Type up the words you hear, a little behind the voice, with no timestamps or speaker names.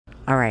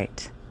All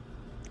right.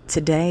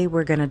 Today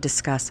we're going to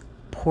discuss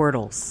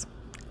portals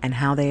and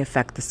how they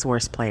affect the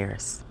source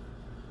players.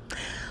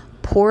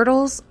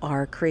 Portals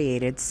are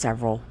created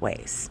several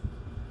ways.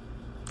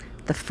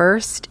 The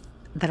first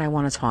that I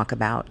want to talk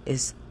about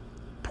is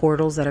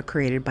portals that are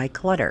created by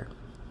clutter.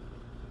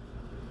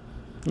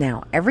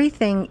 Now,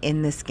 everything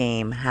in this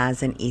game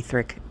has an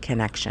etheric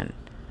connection.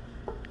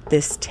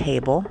 This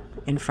table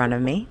in front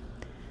of me,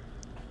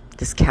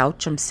 this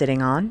couch I'm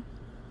sitting on,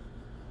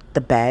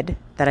 the bed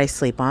that I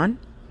sleep on,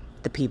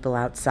 the people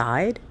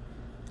outside,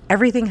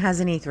 everything has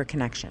an etheric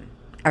connection.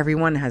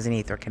 Everyone has an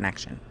etheric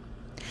connection.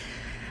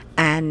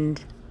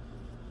 And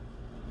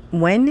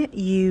when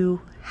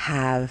you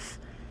have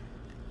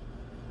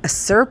a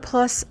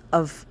surplus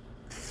of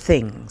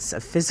things,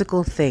 of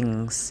physical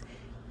things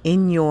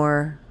in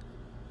your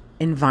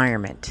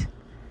environment,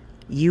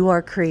 you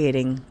are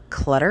creating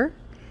clutter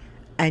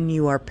and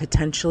you are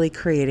potentially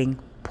creating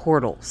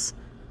portals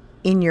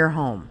in your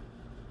home.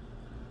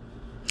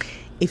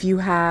 If you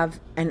have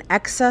an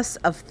excess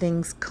of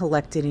things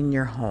collected in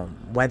your home,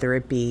 whether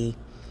it be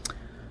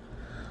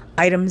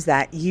items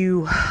that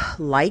you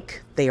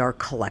like, they are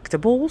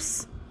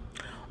collectibles,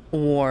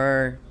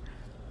 or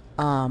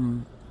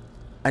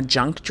a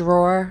junk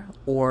drawer,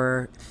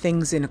 or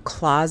things in a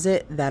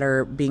closet that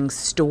are being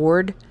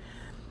stored,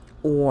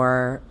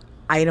 or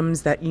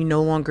items that you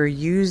no longer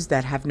use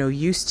that have no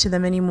use to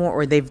them anymore,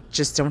 or they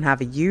just don't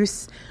have a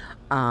use,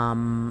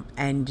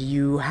 and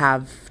you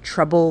have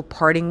trouble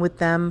parting with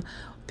them,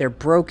 they're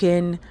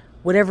broken,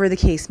 whatever the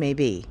case may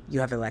be.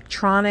 You have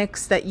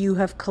electronics that you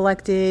have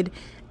collected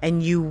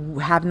and you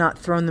have not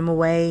thrown them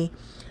away.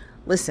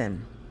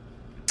 Listen,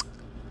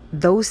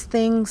 those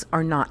things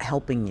are not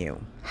helping you.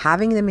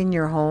 Having them in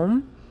your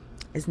home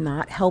is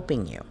not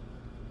helping you.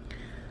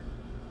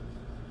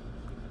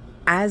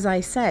 As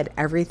I said,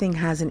 everything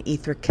has an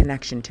etheric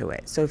connection to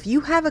it. So if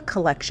you have a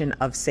collection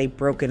of, say,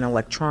 broken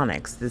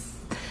electronics, this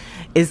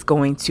is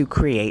going to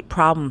create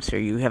problems for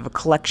you. You have a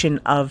collection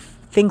of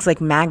things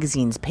like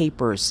magazines,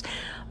 papers,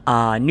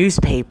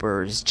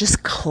 newspapers,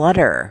 just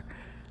clutter.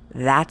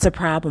 That's a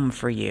problem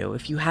for you.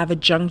 If you have a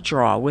junk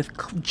drawer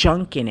with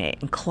junk in it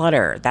and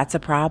clutter, that's a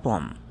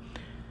problem.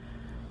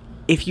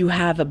 If you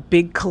have a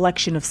big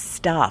collection of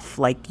stuff,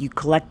 like you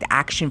collect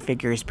action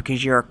figures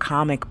because you're a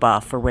comic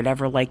buff or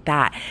whatever like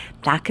that,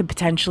 that could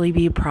potentially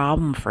be a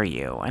problem for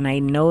you. And I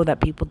know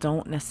that people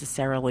don't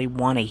necessarily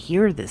want to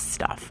hear this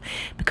stuff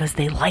because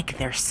they like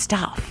their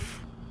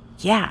stuff.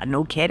 Yeah,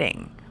 no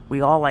kidding. We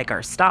all like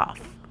our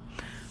stuff,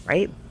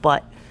 right?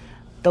 But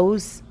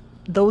those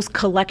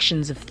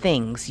collections of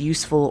things,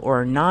 useful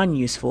or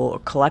non-useful or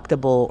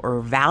collectible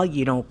or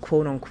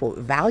quote unquote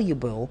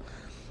valuable,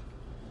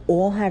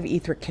 all have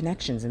etheric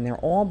connections, and they're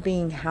all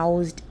being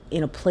housed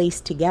in a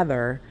place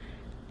together,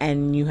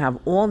 and you have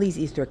all these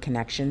etheric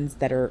connections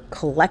that are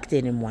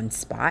collected in one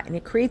spot, and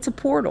it creates a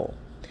portal.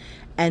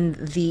 And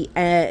the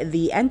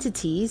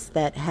entities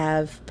that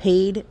have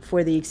paid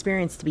for the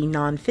experience to be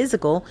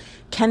non-physical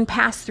can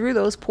pass through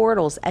those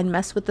portals and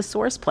mess with the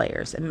source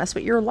players and mess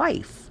with your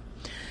life.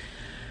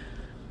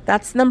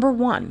 That's number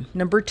one.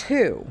 Number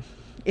two,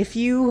 if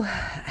you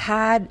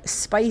had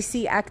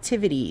spicy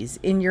activities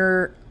in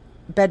your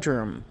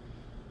bedroom,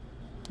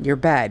 your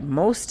bed,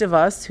 most of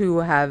us who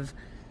have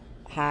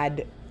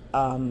had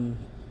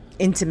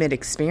intimate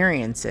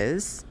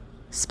experiences,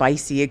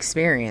 spicy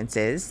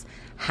experiences,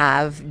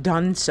 have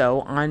done so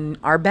on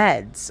our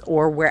beds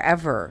or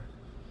wherever.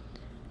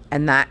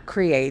 And that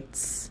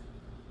creates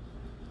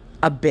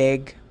a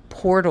big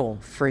portal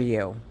for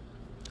you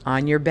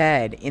on your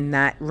bed, in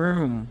that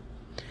room.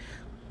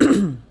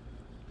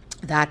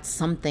 That's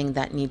something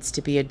that needs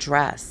to be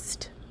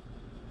addressed.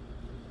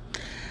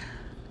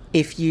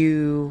 If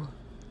you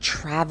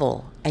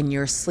travel and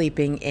you're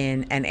sleeping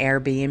in an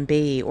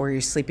Airbnb, or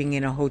you're sleeping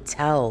in a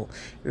hotel,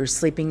 you're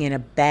sleeping in a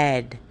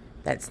bed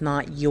that's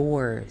not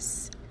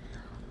yours.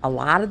 A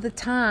lot of the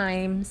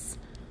times,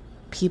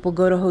 people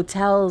go to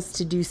hotels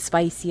to do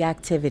spicy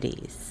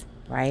activities,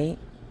 right?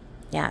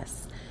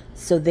 Yes.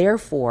 So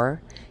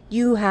therefore,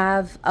 you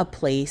have a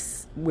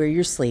place where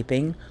you're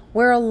sleeping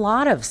where a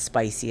lot of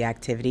spicy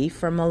activity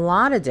from a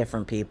lot of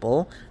different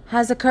people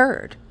has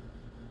occurred.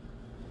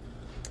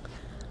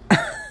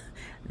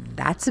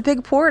 That's a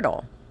big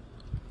portal.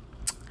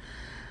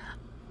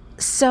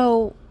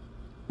 So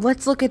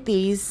let's look at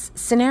these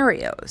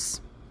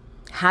scenarios.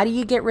 How do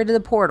you get rid of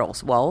the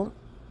portals? Well,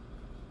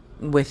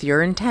 with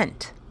your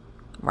intent,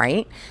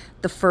 right?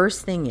 The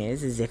first thing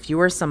is if you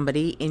are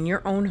somebody in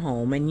your own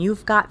home and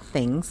you've got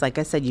things, like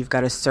I said, you've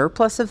got a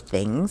surplus of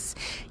things,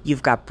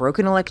 you've got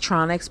broken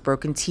electronics,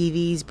 broken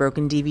TVs,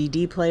 broken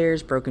DVD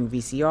players, broken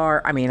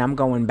VCR. I mean, I'm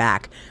going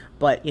back,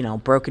 but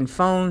broken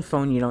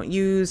phone you don't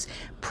use,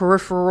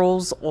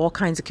 peripherals, all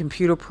kinds of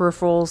computer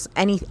peripherals,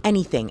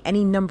 anything,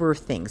 any number of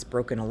things,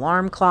 broken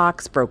alarm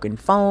clocks, broken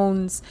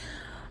phones,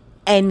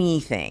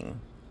 anything.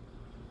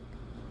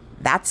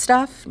 That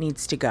stuff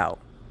needs to go.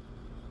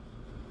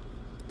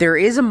 There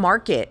is a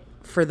market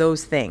for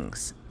those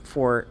things,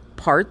 for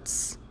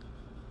parts.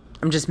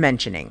 I'm just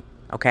mentioning,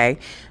 Okay.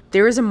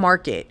 There is a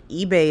market.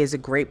 eBay is a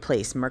great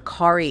place.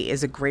 Mercari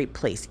is a great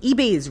place.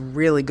 eBay is a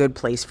really good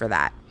place for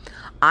that.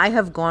 I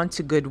have gone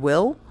to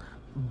Goodwill,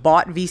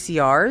 bought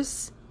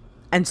VCRs,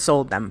 and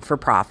sold them for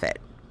profit.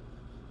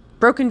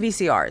 Broken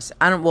VCRs.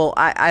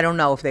 I don't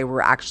know if they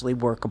were actually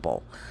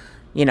workable.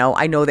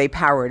 I know they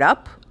powered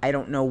up. I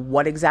don't know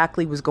what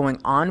exactly was going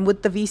on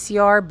with the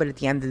VCR, but at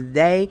the end of the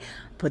day,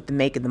 put the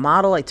make and the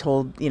model.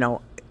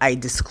 I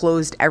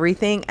disclosed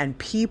everything, and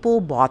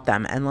people bought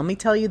them. And let me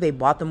tell you, they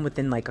bought them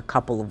within like a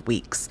couple of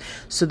weeks.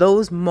 So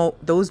those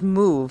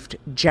moved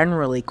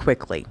generally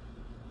quickly.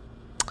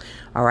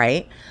 All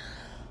right.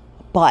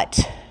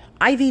 But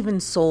I've even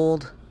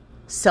sold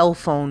cell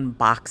phone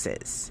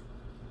boxes.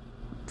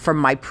 From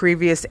my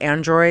previous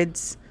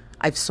Androids,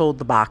 I've sold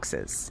the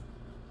boxes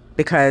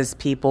because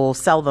people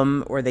sell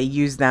them or they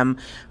use them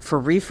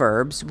for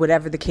refurbs,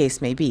 whatever the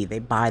case may be. They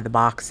buy the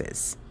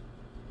boxes.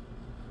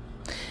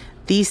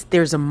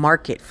 There's a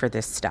market for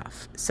this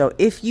stuff. So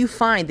if you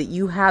find that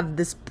you have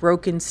this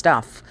broken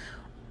stuff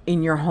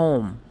in your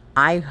home,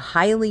 I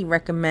highly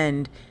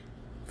recommend,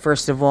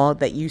 first of all,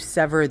 that you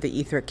sever the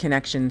etheric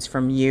connections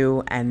from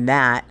you and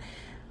that,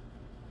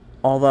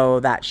 although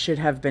that should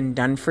have been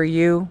done for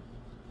you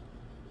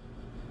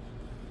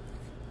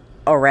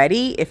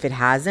already, if it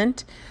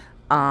hasn't,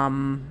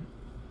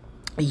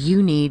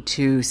 you need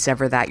to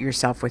sever that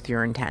yourself with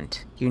your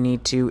intent. You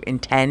need to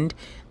intend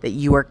that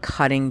you are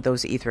cutting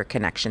those etheric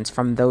connections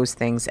from those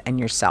things and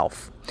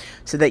yourself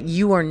so that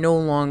you are no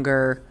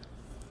longer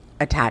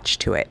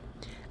attached to it,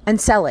 and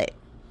sell it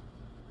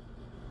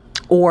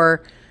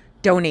or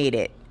donate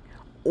it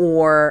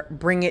or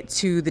bring it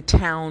to the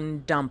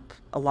town dump.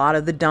 A lot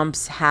of the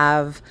dumps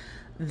have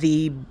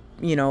the,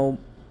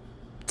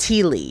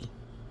 tealy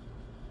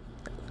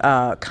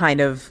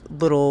kind of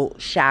little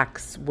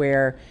shacks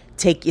where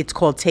it's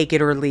called take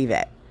it or leave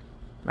it,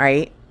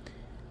 right?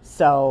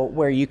 So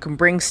where you can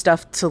bring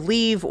stuff to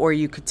leave, or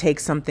you could take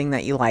something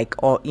that you like,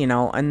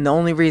 and the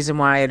only reason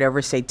why I'd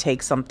ever say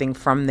take something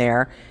from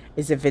there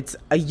is if it's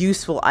a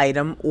useful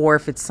item or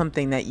if it's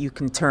something that you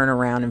can turn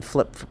around and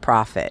flip for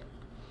profit.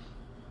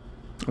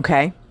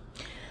 Okay?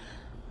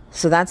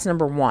 So that's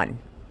number one.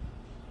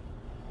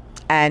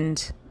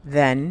 And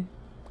then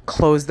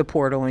close the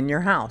portal in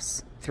your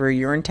house through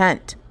your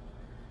intent.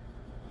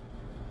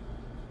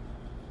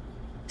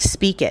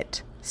 Speak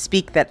it.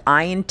 Speak that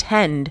I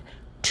intend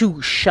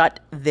to shut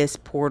this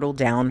portal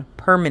down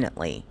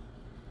permanently,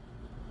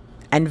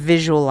 and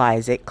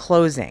visualize it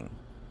closing.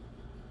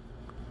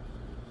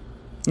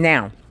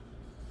 Now,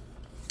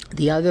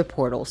 the other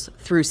portals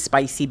through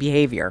spicy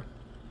behavior.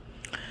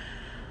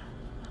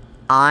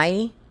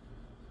 I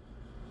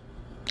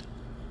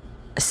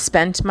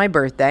spent my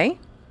birthday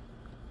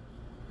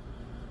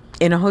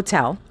in a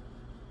hotel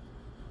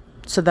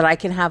so that I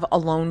can have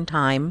alone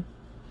time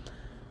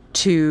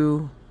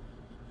to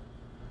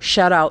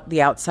shut out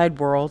the outside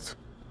world.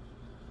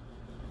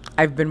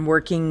 I've been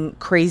working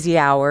crazy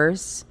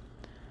hours.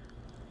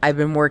 I've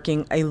been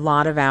working a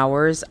lot of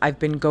hours. I've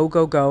been go,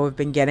 go, go. I've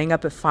been getting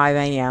up at 5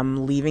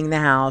 a.m., leaving the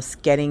house,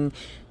 getting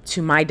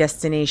to my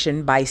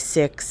destination by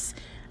 6.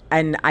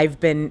 And I've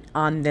been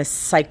on this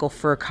cycle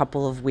for a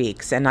couple of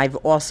weeks. And I've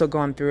also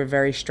gone through a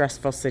very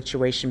stressful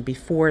situation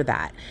before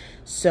that.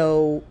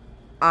 So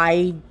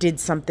I did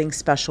something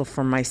special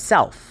for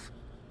myself,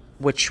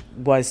 which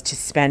was to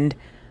spend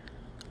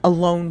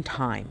alone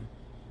time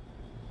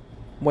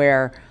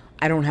where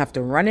I don't have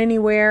to run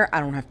anywhere.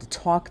 I don't have to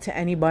talk to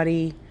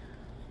anybody.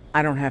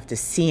 I don't have to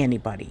see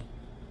anybody.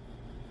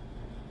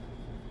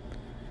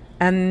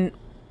 And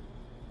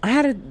I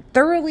had a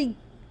thoroughly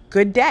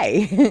good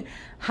day.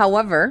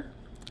 However,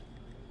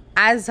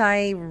 as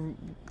I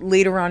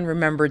later on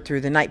remembered through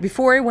the night,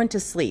 before I went to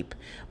sleep,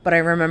 but I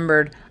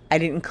remembered I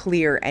didn't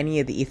clear any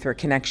of the etheric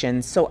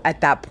connections. So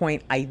at that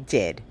point, I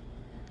did.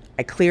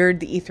 I cleared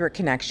the etheric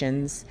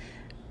connections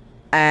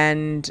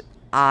and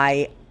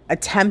I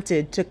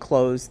attempted to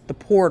close the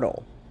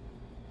portal.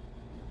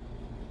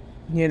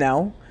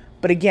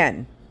 But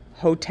again,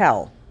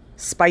 hotel,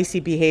 spicy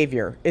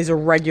behavior is a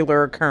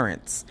regular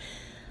occurrence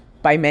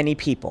by many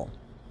people,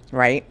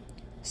 right?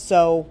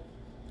 So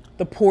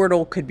the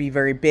portal could be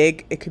very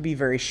big. It could be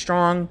very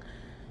strong.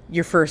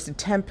 Your first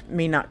attempt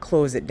may not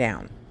close it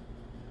down.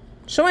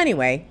 So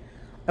anyway,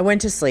 I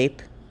went to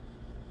sleep.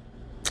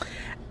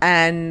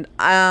 And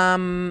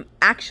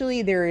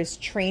actually there is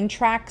train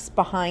tracks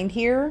behind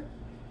here.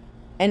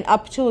 And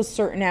up till a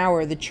certain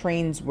hour, the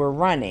trains were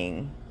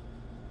running.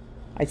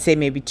 I'd say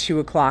maybe 2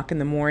 o'clock in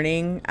the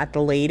morning at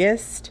the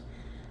latest.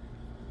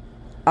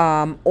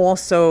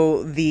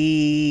 Also,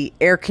 the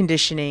air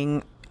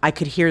conditioning, I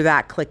could hear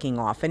that clicking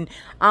off. And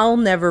I'll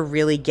never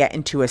really get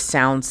into a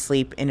sound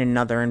sleep in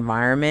another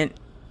environment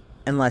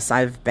unless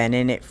I've been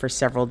in it for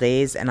several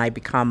days and I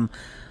become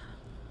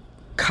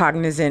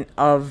cognizant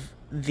of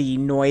the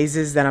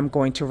noises that I'm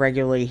going to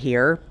regularly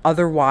hear.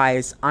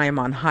 Otherwise, I am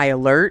on high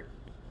alert,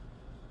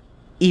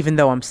 even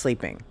though I'm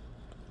sleeping.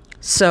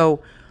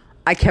 So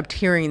I kept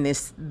hearing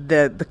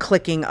the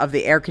clicking of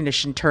the air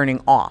condition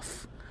turning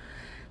off.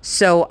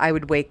 So I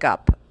would wake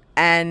up,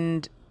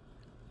 and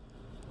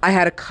I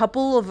had a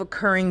couple of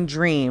occurring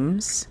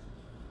dreams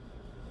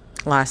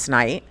last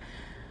night,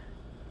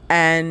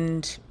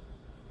 and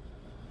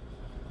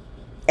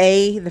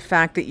the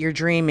fact that you're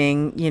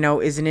dreaming,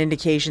 is an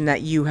indication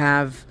that you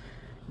have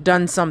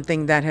done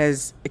something that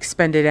has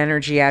expended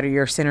energy out of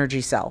your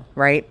synergy cell,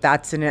 right?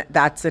 That's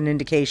an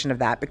indication of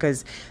that,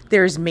 because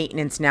there's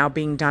maintenance now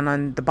being done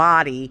on the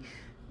body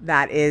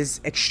that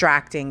is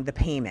extracting the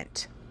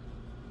payment.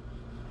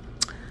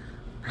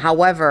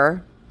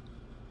 However,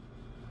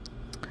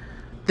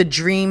 the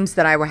dreams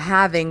that I were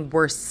having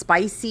were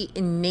spicy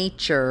in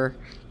nature,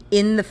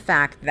 in the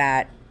fact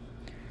that,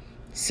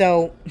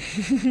 so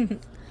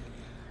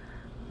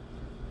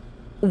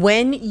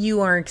when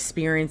you are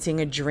experiencing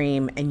a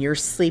dream and you're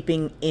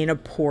sleeping in a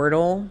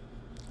portal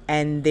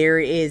and there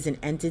is an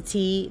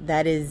entity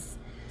that is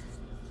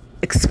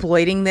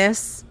exploiting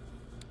this,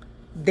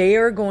 they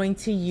are going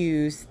to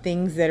use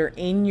things that are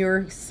in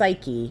your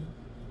psyche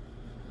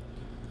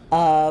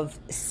of,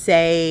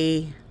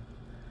 say,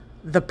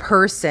 the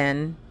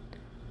person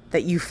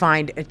that you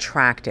find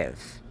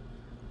attractive,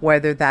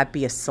 whether that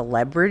be a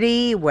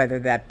celebrity, whether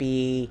that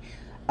be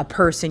a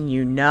person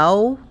you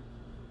know.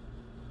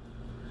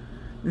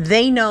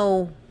 They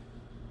know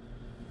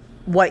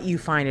what you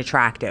find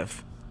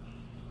attractive,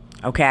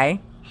 okay?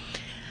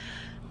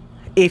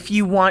 If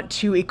you want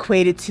to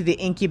equate it to the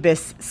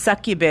incubus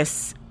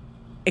succubus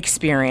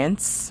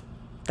experience,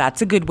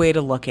 that's a good way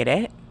to look at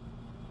it,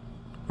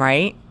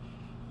 right?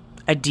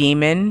 A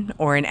demon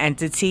or an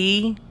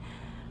entity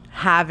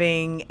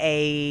having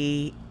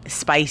a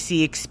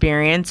spicy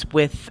experience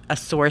with a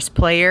source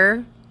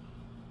player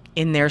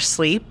in their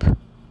sleep.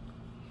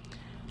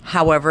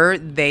 However,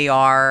 they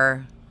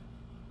are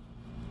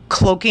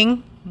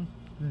cloaking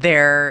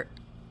their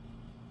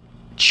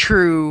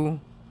true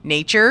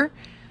nature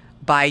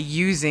by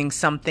using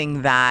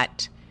something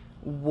that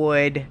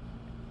would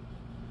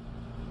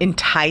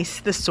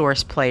entice the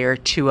source player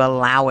to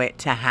allow it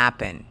to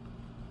happen.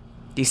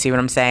 Do you see what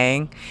I'm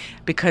saying?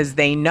 Because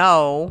they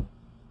know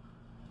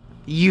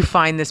you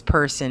find this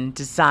person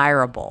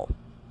desirable.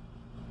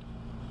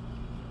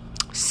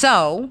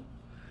 So,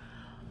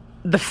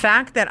 the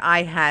fact that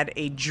I had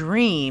a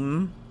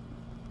dream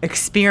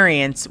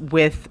experience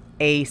with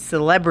a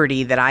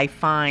celebrity that I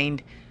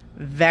find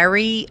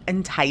very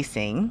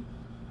enticing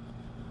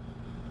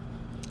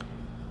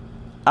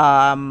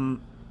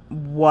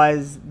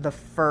was the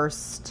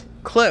first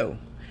clue.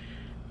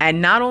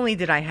 And not only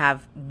did I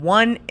have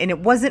one, and it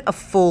wasn't a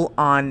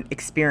full-on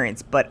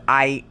experience, but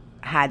I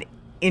had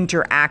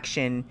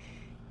interaction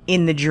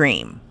in the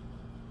dream.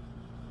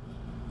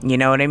 You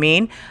know what I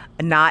mean?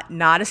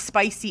 Not a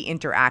spicy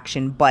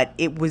interaction, but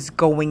it was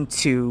going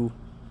to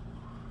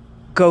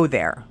go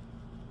there.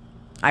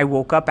 I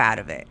woke up out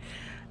of it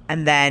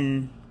and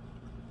then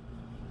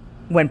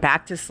went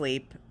back to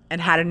sleep and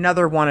had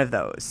another one of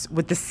those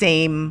with the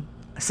same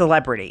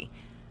celebrity.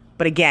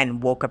 But again,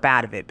 woke up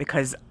out of it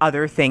because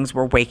other things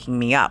were waking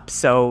me up.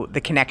 So the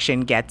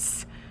connection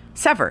gets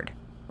severed,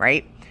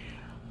 right?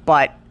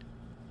 But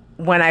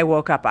when I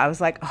woke up, I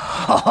was like,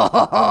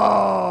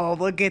 oh,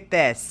 look at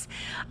this.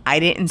 I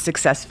didn't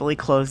successfully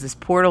close this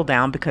portal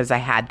down because I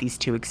had these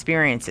two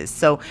experiences.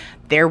 So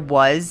there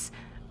was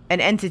an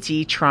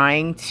entity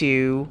trying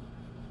to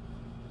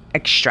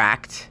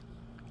extract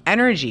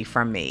energy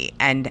from me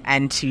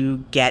and to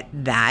get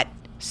that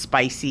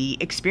spicy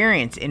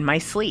experience in my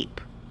sleep.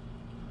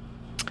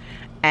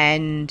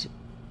 And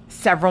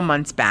several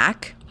months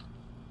back,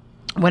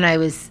 when I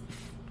was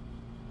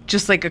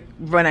just like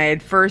when I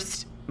had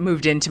first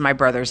moved into my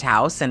brother's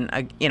house and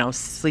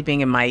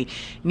sleeping in my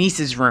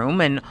niece's room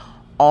and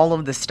all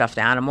of the stuffed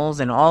animals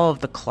and all of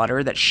the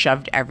clutter that's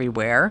shoved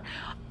everywhere,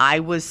 I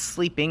was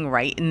sleeping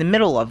right in the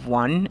middle of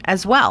one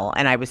as well.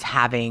 And I was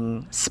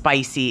having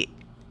spicy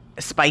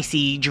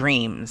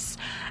dreams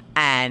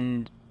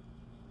and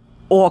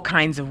all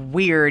kinds of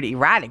weird,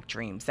 erratic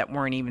dreams that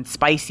weren't even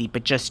spicy,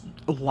 but just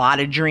a lot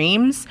of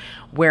dreams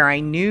where I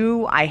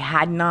knew I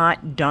had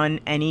not done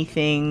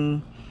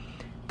anything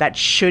that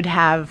should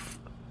have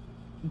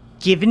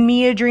given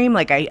me a dream.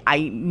 Like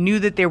I knew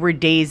that there were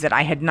days that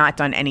I had not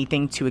done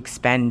anything to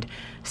expend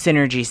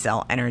synergy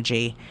cell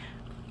energy,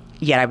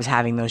 yet I was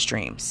having those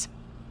dreams.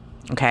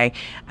 Okay.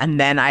 And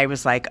then I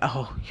was like,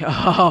 oh,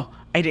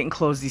 I didn't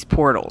close these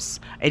portals.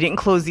 I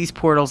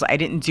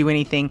didn't do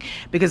anything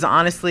because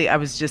honestly, I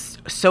was just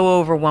so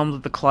overwhelmed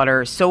with the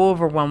clutter, so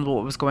overwhelmed with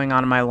what was going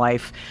on in my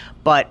life,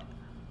 but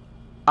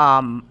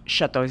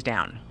shut those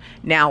down.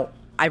 Now,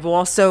 I've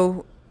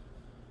also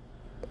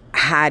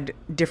had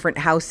different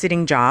house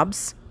sitting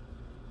jobs,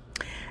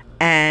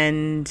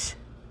 and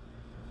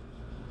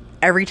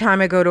every time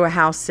I go to a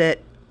house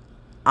sit,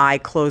 I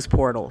close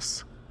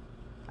portals.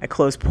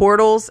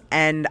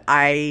 And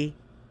I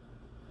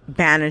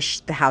banish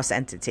the house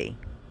entity.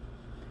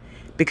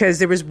 Because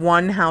there was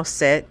one house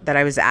sit that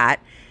I was at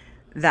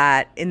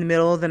that in the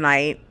middle of the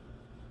night,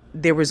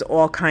 there was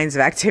all kinds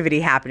of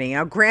activity happening.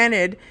 Now,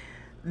 granted,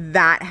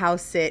 that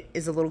house sit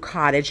is a little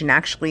cottage, and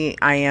actually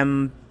I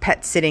am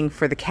pet sitting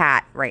for the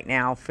cat right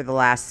now for the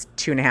last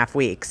 2.5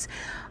 weeks.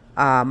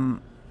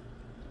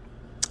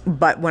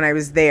 But when I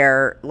was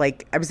there,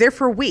 like I was there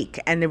for a week,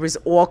 and there was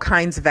all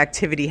kinds of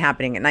activity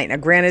happening at night. Now,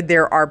 granted,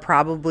 there are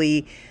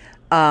probably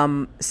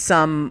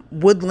some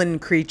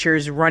woodland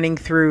creatures running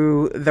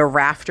through the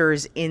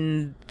rafters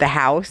in the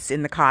house,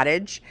 in the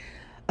cottage,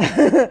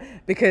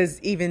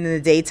 because even in the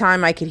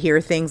daytime, I could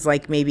hear things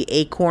like maybe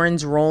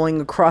acorns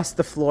rolling across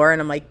the floor. And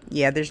I'm like,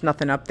 yeah, there's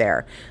nothing up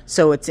there.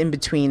 So it's in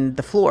between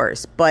the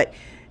floors. But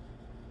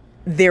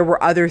there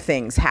were other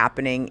things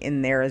happening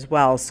in there as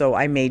well. So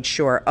I made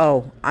sure,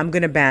 oh, I'm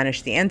going to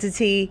banish the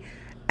entity,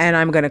 and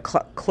I'm going to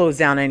close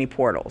down any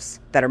portals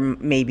that are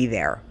maybe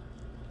there.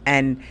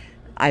 And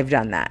I've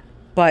done that.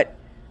 But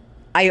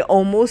I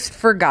almost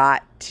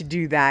forgot to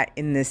do that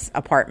in this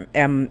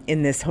apartment,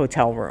 in this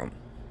hotel room,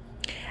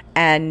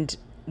 and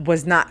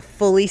was not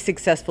fully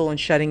successful in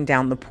shutting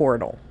down the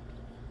portal.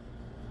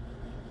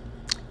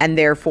 And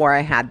therefore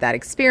I had that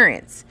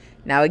experience.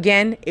 Now,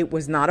 again, it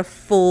was not a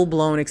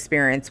full-blown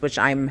experience, which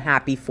I'm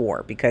happy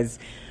for, because,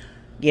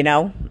 you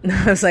know,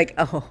 I was like,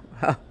 oh.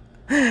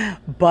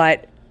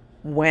 But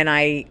when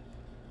I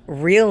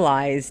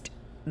realized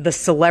the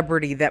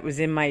celebrity that was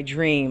in my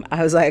dream,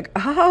 I was like,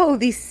 oh,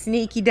 these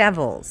sneaky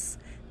devils.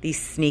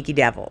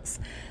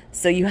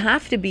 So you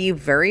have to be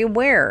very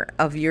aware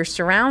of your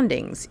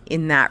surroundings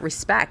in that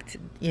respect,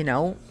 you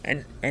know,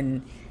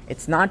 and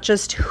it's not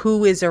just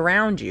who is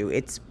around you,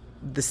 it's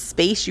the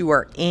space you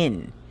are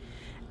in.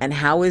 And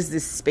how is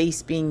this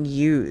space being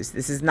used?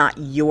 This is not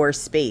your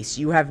space.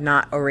 You have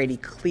not already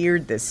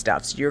cleared this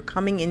stuff. So you're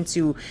coming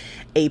into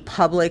a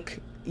public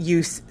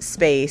use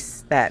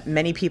space that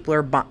many people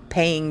are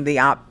paying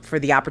for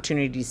the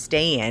opportunity to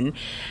stay in,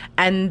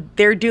 and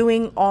they're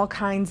doing all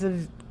kinds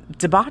of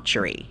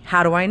debauchery.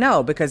 How do I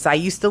know? Because I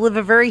used to live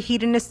a very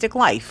hedonistic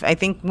life. I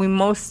think we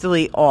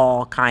mostly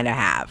all kind of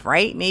have,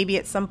 right? Maybe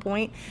at some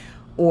point,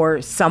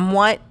 or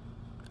somewhat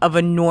of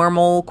a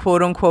normal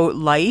quote unquote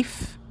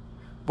life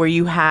where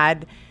you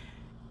had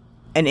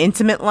an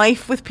intimate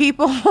life with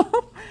people.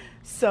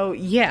 So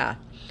yeah,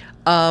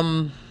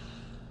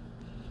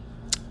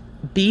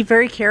 be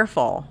very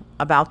careful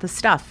about the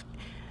stuff.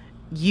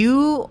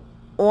 You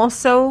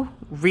also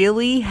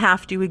really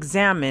have to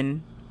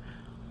examine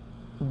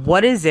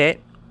what is it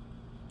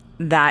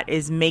that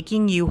is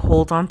making you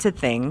hold on to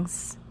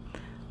things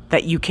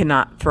that you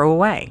cannot throw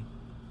away,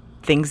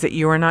 things that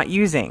you are not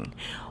using.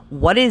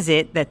 What is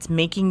it that's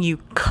making you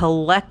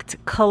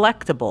collect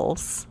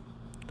collectibles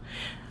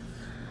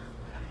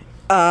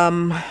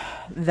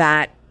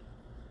that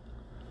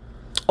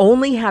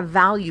only have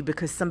value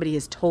because somebody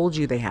has told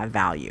you they have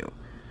value,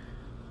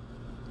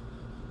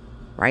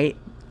 right?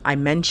 I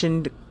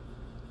mentioned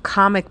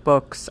comic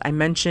books. I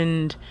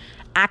mentioned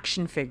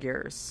action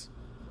figures.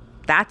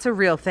 That's a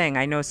real thing.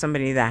 I know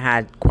somebody that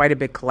had quite a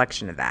big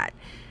collection of that.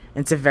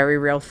 It's a very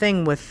real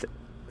thing with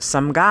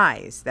some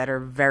guys that are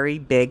very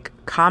big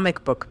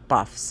comic book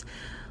buffs.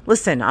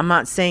 Listen, I'm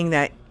not saying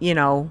that, you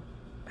know,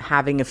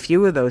 having a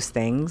few of those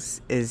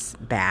things is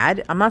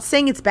bad. I'm not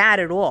saying it's bad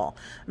at all.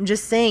 I'm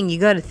just saying you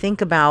got to think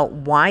about,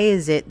 why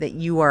is it that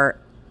you are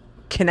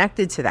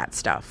connected to that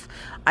stuff?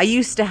 I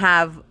used to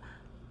have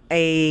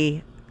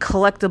a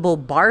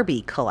collectible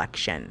Barbie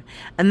collection,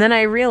 and then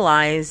I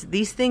realized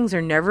these things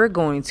are never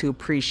going to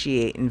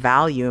appreciate in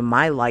value in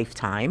my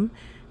lifetime,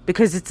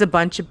 because it's a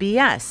bunch of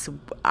BS.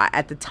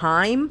 At the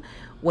time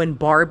when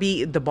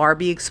the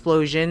Barbie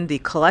explosion, the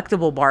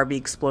collectible Barbie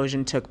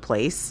explosion took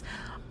place,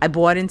 I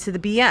bought into the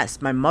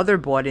BS. My mother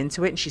bought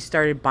into it, and she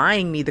started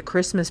buying me the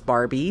Christmas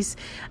Barbies.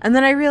 And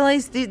then I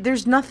realized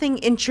there's nothing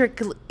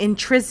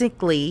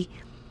intrinsically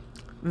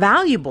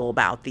valuable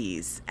about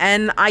these.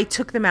 And I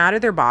took them out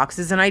of their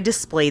boxes and I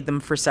displayed them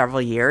for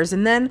several years.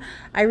 And then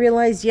I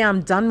realized, yeah,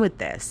 I'm done with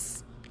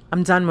this.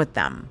 I'm done with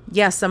them.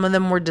 Yeah, some of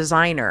them were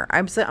designer.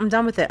 I'm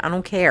done with it. I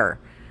don't care.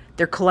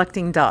 They're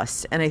collecting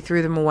dust. And I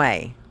threw them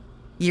away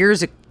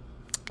years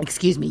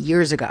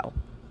ago.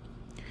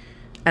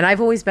 And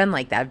I've always been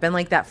like that. I've been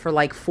like that for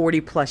like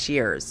 40 plus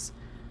years.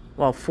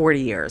 Well,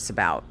 40 years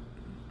about.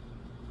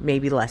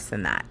 Maybe less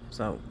than that.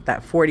 So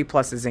that 40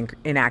 plus is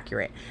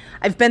inaccurate.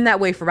 I've been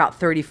that way for about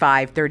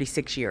 35,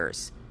 36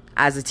 years.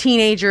 As a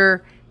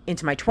teenager,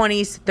 into my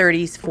 20s,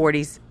 30s,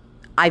 40s,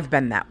 I've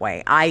been that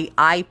way.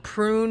 I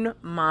prune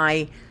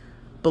my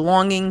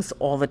belongings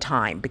all the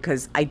time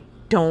because I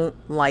don't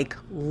like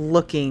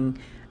looking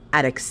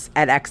at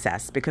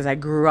excess, because I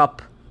grew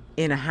up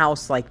in a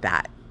house like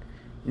that.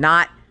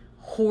 Not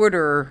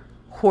hoarder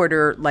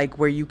like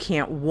where you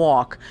can't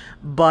walk,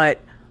 but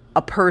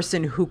a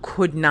person who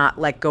could not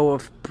let go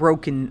of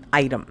broken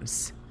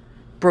items,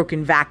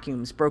 broken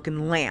vacuums,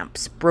 broken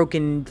lamps,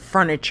 broken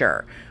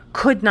furniture,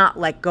 could not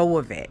let go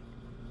of it.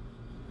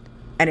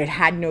 And it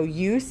had no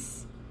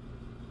use,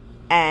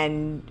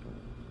 and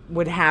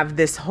would have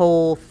this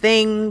whole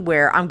thing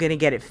where I'm going to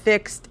get it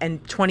fixed.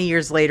 And 20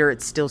 years later,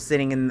 it's still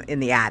sitting in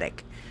the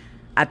attic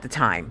at the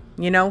time,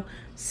 you know?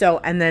 So,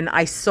 and then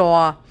I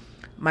saw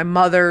my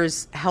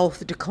mother's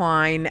health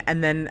decline,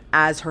 and then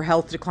as her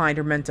health declined,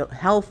 her mental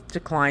health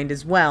declined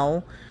as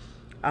well,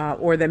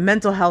 or the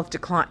mental health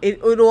decline.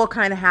 It all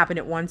kind of happened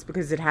at once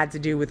because it had to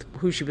do with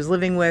who she was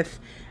living with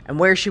and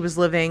where she was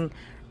living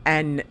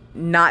and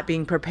not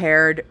being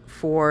prepared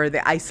for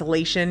the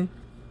isolation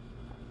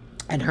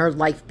and her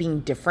life being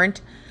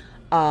different.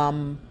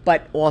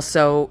 But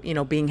also,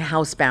 being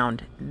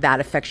housebound, that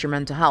affects your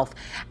mental health.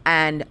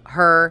 And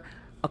her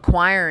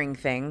acquiring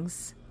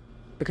things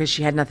because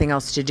she had nothing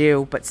else to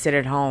do but sit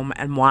at home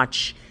and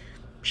watch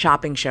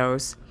shopping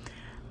shows.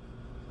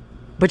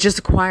 But just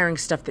acquiring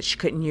stuff that she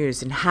couldn't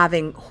use and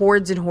having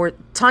hordes and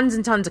tons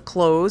and tons of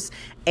clothes,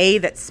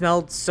 that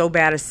smelled so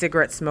bad of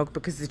cigarette smoke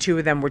because the two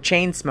of them were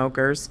chain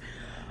smokers.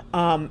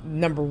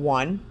 Number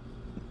one,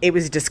 it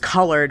was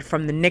discolored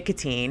from the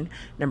nicotine.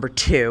 Number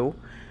two,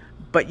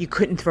 but you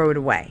couldn't throw it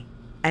away.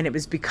 And it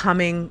was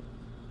becoming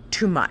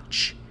too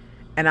much.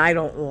 And I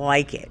don't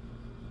like it.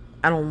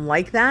 I don't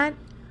like that.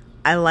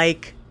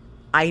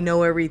 I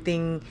know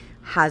everything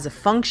has a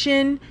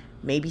function.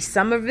 Maybe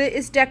some of it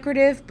is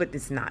decorative, but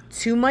it's not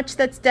too much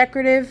that's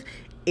decorative.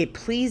 It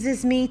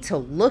pleases me to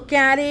look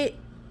at it,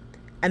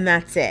 and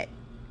that's it.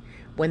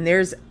 When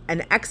there's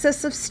an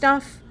excess of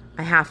stuff,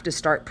 I have to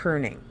start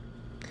pruning.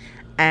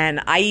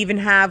 And I even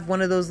have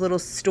one of those little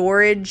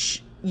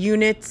storage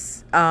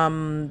units,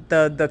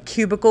 the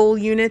cubicle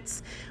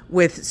units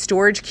with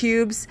storage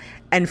cubes.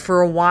 And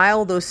for a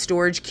while, those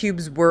storage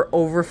cubes were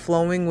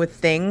overflowing with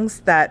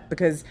things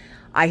because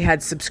I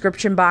had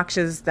subscription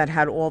boxes that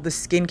had all the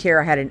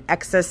skincare. I had an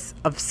excess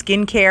of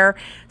skincare.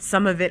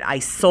 Some of it I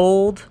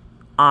sold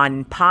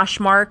on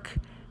Poshmark,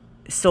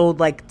 sold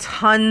like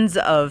tons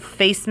of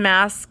face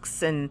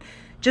masks and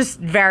just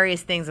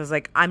various things. I was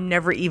like, I'm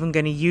never even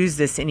going to use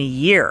this in a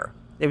year.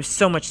 There was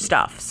so much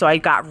stuff. So I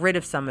got rid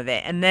of some of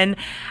it. And then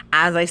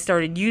as I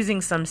started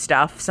using some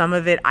stuff, some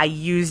of it I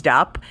used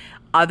up.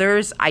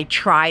 Others, I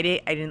tried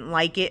it, I didn't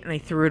like it, and I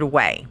threw it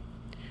away.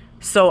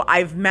 So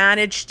I've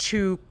managed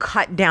to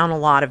cut down a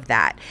lot of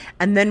that.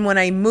 And then when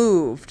I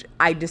moved,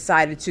 I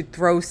decided to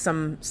throw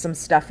some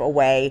stuff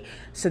away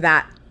so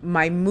that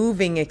my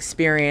moving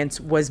experience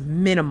was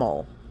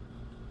minimal.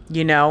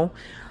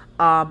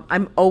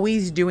 I'm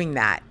always doing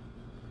that.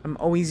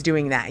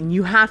 And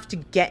you have to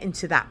get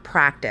into that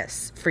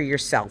practice for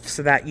yourself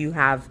so that you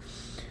have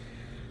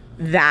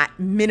that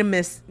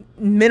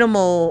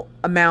minimal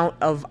amount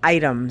of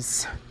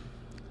items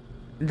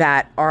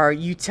that are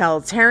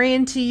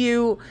utilitarian to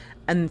you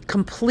and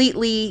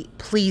completely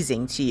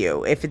pleasing to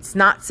you. If it's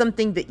not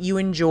something that you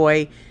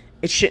enjoy,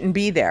 it shouldn't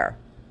be there.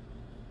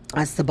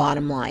 That's the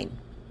bottom line.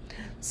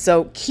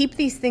 So keep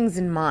these things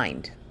in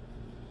mind,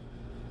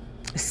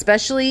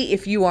 especially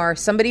if you are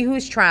somebody who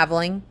is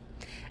traveling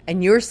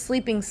and you're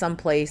sleeping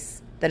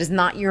someplace that is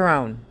not your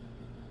own.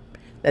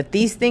 That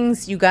these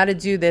things, you got to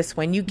do this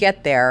when you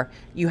get there.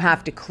 You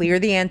have to clear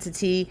the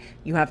entity.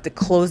 You have to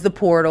close the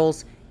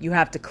portals. You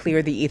have to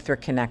clear the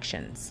etheric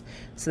connections.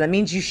 So that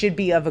means you should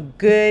be of a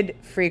good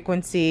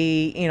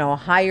frequency,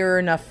 higher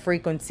enough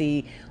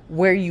frequency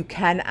where you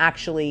can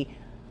actually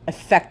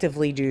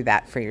effectively do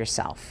that for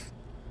yourself.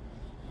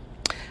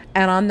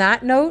 And on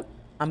that note,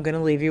 I'm going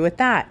to leave you with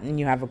that. And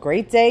you have a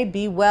great day.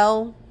 Be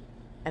well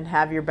and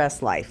have your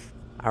best life.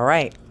 All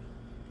right.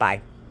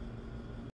 Bye.